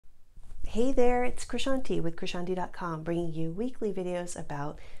Hey there, it's Krishanti with Krishanti.com, bringing you weekly videos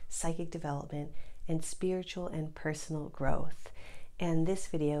about psychic development and spiritual and personal growth. And this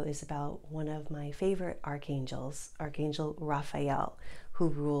video is about one of my favorite archangels, Archangel Raphael, who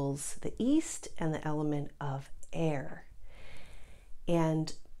rules the East and the element of air.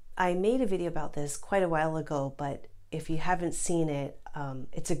 And I made a video about this quite a while ago, but if you haven't seen it,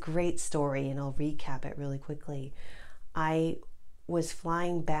 it's a great story, and I'll recap it really quickly. I was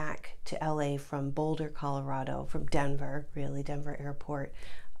flying back to LA from Boulder, Colorado, from Denver, really, Denver airport,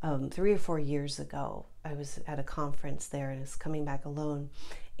 3 or 4 years ago. I was at a conference there and I was coming back alone,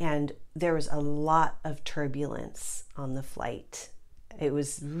 and there was a lot of turbulence on the flight. It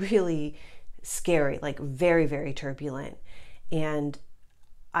was really scary, like very, very turbulent. And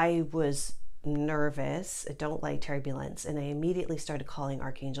I was nervous. I don't like turbulence, and I immediately started calling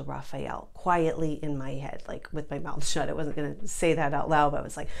Archangel Raphael quietly in my head, like with my mouth shut. I wasn't going to say that out loud, but I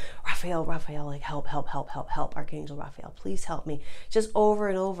was like, Raphael, Raphael, like help, help, help, help, help, Archangel Raphael, please help me, just over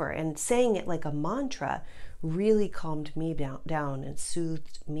and over. And saying it like a mantra really calmed me down and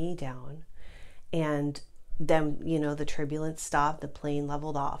soothed me down. And then, the turbulence stopped, the plane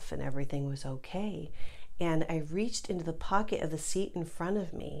leveled off, and everything was okay. And I reached into the pocket of the seat in front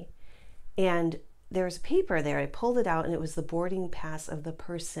of me, and there was a paper there. I pulled it out, and it was the boarding pass of the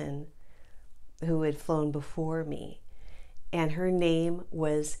person who had flown before me. And her name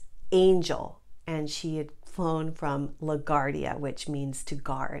was Angel, and she had flown from Guardia, which means to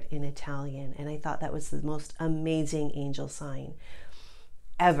guard in Italian. And I thought that was the most amazing angel sign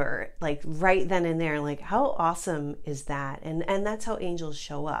ever. Like right then and there, like how awesome is that? And that's how angels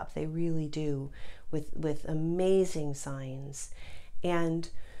show up. They really do, with amazing signs. And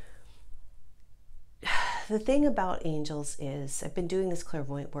the thing about angels is, I've been doing this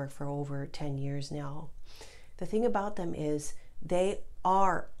clairvoyant work for over 10 years now. The thing about them is they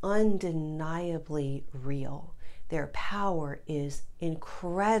are undeniably real. Their power is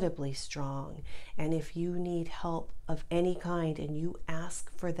incredibly strong. And if you need help of any kind and you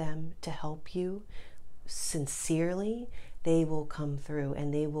ask for them to help you sincerely, they will come through,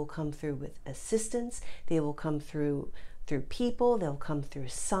 and they will come through with assistance. They will come through people, they'll come through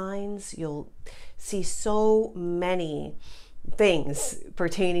signs. You'll see so many things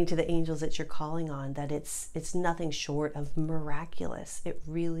pertaining to the angels that you're calling on that it's nothing short of miraculous. It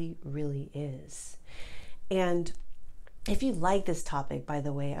really, really is. And if you like this topic, by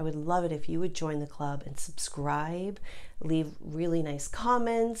the way, I would love it if you would join the club and subscribe, leave really nice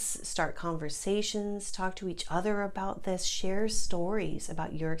comments, start conversations, talk to each other about this, share stories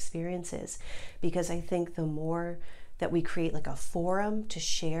about your experiences, because I think the more that we create like a forum to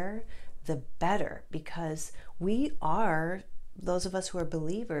share, the better, because we are, those of us who are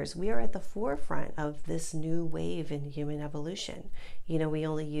believers, we are at the forefront of this new wave in human evolution. We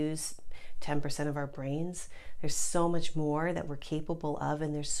only use 10% of our brains. There's so much more that we're capable of,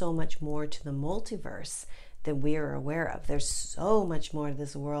 and there's so much more to the multiverse than we are aware of. There's so much more to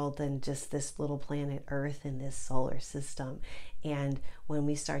this world than just this little planet Earth in this solar system. And when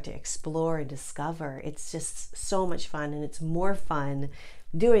we start to explore and discover, it's just so much fun, and it's more fun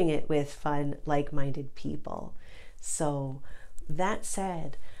doing it with fun, like-minded people. So that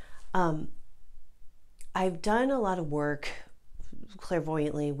said, I've done a lot of work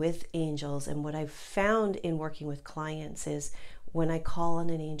clairvoyantly with angels, and what I've found in working with clients is when I call on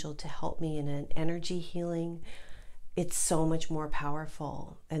an angel to help me in an energy healing, it's so much more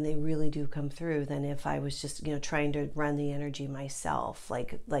powerful, and they really do come through than if I was just trying to run the energy myself,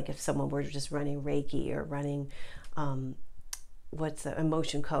 like if someone were just running Reiki or running what's the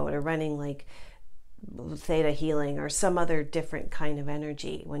emotion code, or running like theta healing or some other different kind of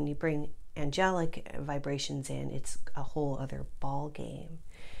energy. When you bring angelic vibrations in, it's a whole other ball game,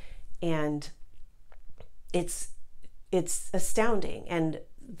 and it's astounding. And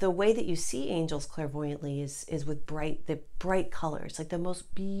the way that you see angels clairvoyantly is with bright colors, like the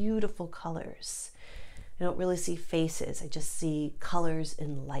most beautiful colors. I don't really see faces. I just see colors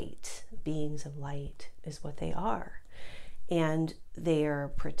and light. Beings of light is what they are. And they are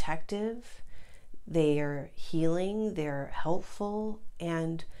protective, they are healing, they're helpful,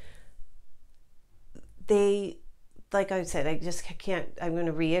 and they, like I said, I'm going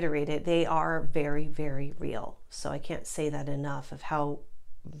to reiterate it, they are very, very real. So I can't say that enough of how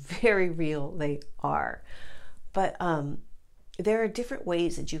very real they are. But there are different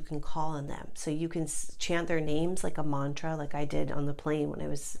ways that you can call on them. So you can chant their names like a mantra, like I did on the plane when I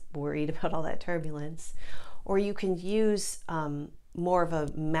was worried about all that turbulence. Or you can use more of a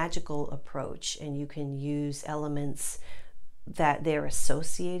magical approach, and you can use elements that they're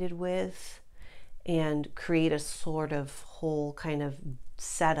associated with and create a sort of whole kind of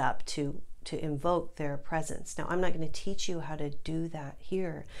set up to invoke their presence. Now, I'm not going to teach you how to do that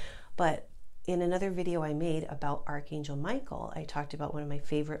here, but in another video I made about Archangel Michael, I talked about one of my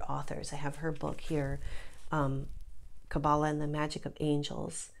favorite authors. I have her book here, Kabbalah and the Magic of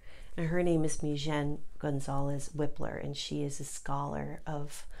Angels. And her name is Mijen Gonzalez Whippler, and she is a scholar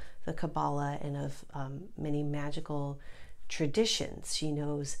of the Kabbalah and of many magical traditions. She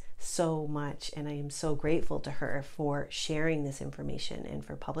knows so much, and I am so grateful to her for sharing this information and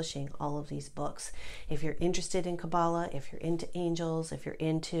for publishing all of these books. If you're interested in Kabbalah, if you're into angels, if you're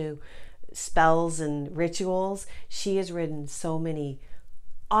into spells and rituals, she has written so many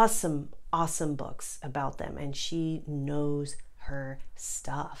awesome books about them, and she knows her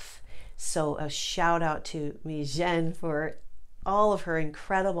stuff. So a shout out to Mijen for all of her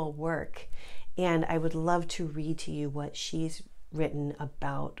incredible work. And I would love to read to you what she's written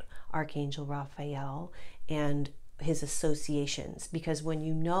about Archangel Raphael and his associations, because when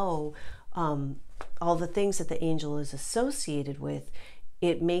you know all the things that the angel is associated with,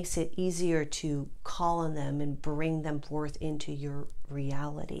 it makes it easier to call on them and bring them forth into your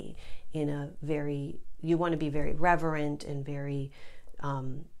reality in a very, you want to be very reverent and very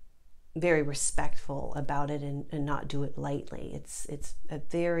respectful about it, and not do it lightly. It's a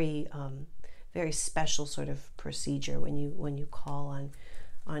very special sort of procedure when you call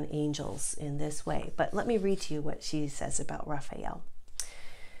on angels in this way. But let me read to you what she says about Raphael.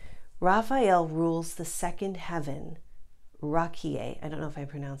 Raphael rules the second heaven, Rakie, I don't know if I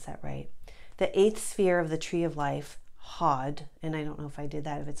pronounced that right, the eighth sphere of the tree of life, Hod, and I don't know if I did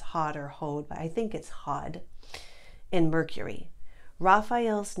that, if it's Hod or Hod, but I think it's Hod, and Mercury.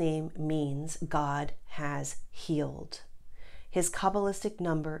 Raphael's name means God has healed. His Kabbalistic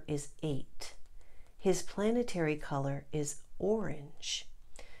number is 8. His planetary color is orange.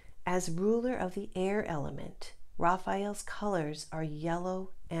 As ruler of the air element, Raphael's colors are yellow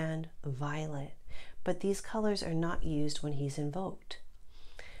and violet, but these colors are not used when he's invoked.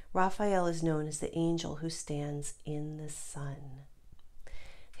 Raphael is known as the angel who stands in the sun.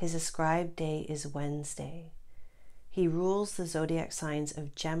 His ascribed day is Wednesday. He rules the zodiac signs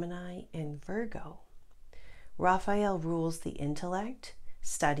of Gemini and Virgo. Raphael rules the intellect,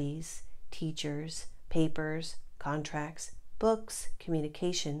 studies, teachers, papers, contracts, books,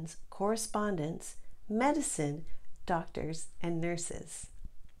 communications, correspondence, medicine, doctors, and nurses.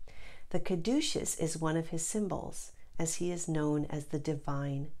 The caduceus is one of his symbols, as he is known as the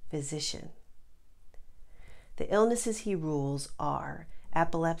divine physician. The illnesses he rules are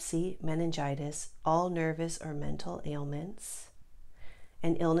epilepsy, meningitis, all nervous or mental ailments,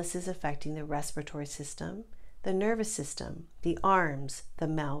 and illnesses affecting the respiratory system, the nervous system, the arms, the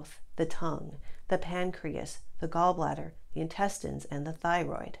mouth, the tongue, the pancreas, the gallbladder, the intestines, and the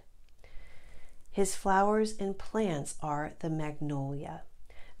thyroid. His flowers and plants are the magnolia,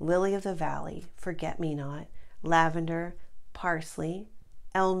 lily of the valley, forget-me-not, lavender, parsley,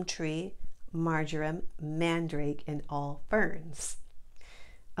 elm tree, marjoram, mandrake, and all ferns.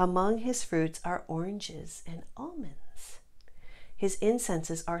 Among his fruits are oranges and almonds. His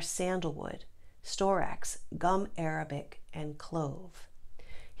incenses are sandalwood, storax, gum arabic, and clove.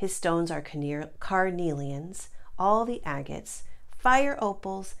 His stones are carnelians, all the agates, fire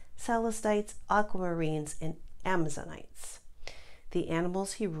opals, celestites, aquamarines, and amazonites. The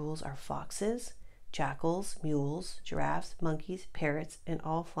animals he rules are foxes, jackals, mules, giraffes, monkeys, parrots, and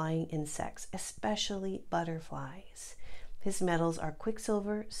all flying insects, especially butterflies. His metals are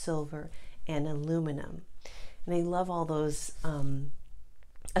quicksilver, silver, and aluminum. And I love all those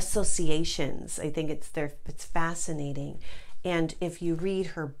associations. I think it's fascinating. And if you read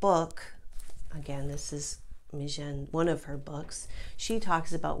her book, again, this is Mijen, one of her books, she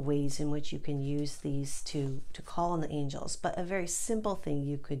talks about ways in which you can use these to call on the angels. But a very simple thing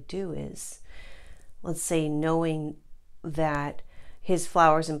you could do is, let's say, knowing that his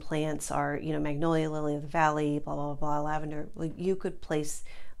flowers and plants are, magnolia, lily of the valley, blah, blah, blah, lavender. You could place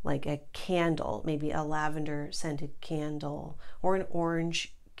like a candle, maybe a lavender scented candle or an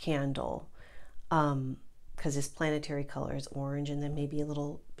orange candle, because his planetary color is orange, and then maybe a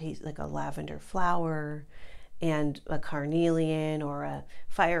little piece, like a lavender flower and a carnelian or a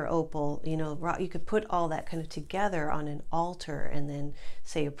fire opal. You could put all that kind of together on an altar and then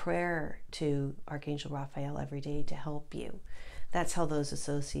say a prayer to Archangel Raphael every day to help you. That's how those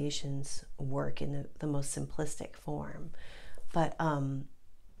associations work in the most simplistic form. But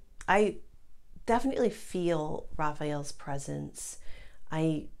I definitely feel Raphael's presence.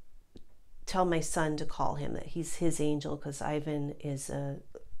 I tell my son to call him that he's his angel, because Ivan is a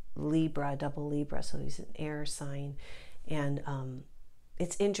Libra, double Libra, so he's an air sign. And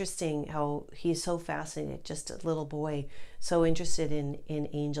it's interesting how he's so fascinated, just a little boy, so interested in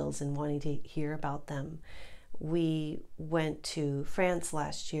angels and wanting to hear about them. We went to France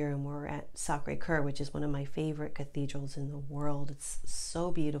last year and we're at Sacré-Cœur, which is one of my favorite cathedrals in the world. It's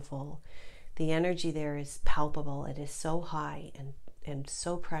so beautiful. The energy there is palpable. It is so high and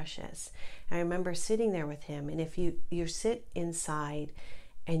so precious. I remember sitting there with him, and if you sit inside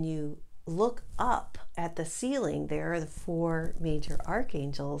and you look up at the ceiling, there are the 4 major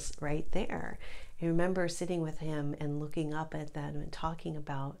archangels right there. I remember sitting with him and looking up at them and talking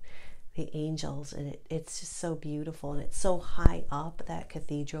about the angels, and it's just so beautiful, and it's so high up, that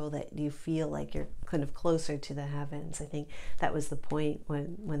cathedral, that you feel like you're kind of closer to the heavens. I think that was the point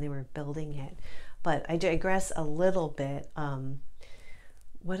when they were building it. But I digress a little bit.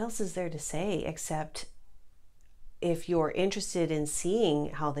 What else is there to say except, if you're interested in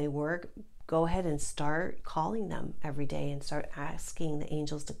seeing how they work, go ahead and start calling them every day and start asking the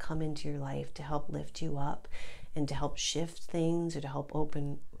angels to come into your life to help lift you up and to help shift things, or to help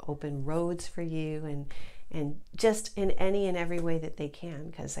open roads for you, and just in any and every way that they can,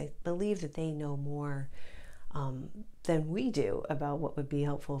 because I believe that they know more than we do about what would be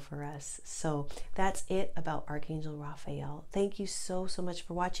helpful for us. So that's it about Archangel Raphael. Thank you so much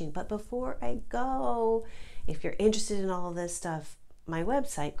for watching. But before I go, if you're interested in all of this stuff, my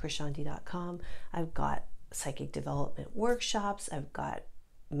website, krishanti.com, I've got psychic development workshops, I've got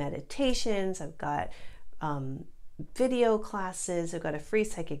meditations, I've got video classes. I've got a free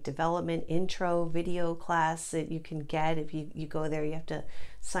psychic development intro video class that you can get. If you go there, you have to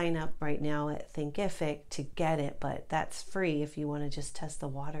sign up right now at Thinkific to get it, but that's free if you want to just test the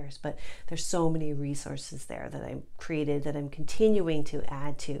waters. But there's so many resources there that I've created, that I'm continuing to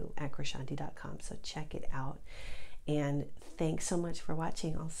add to at krishanti.com, so check it out. And thanks so much for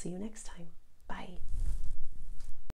watching. I'll see you next time. Bye.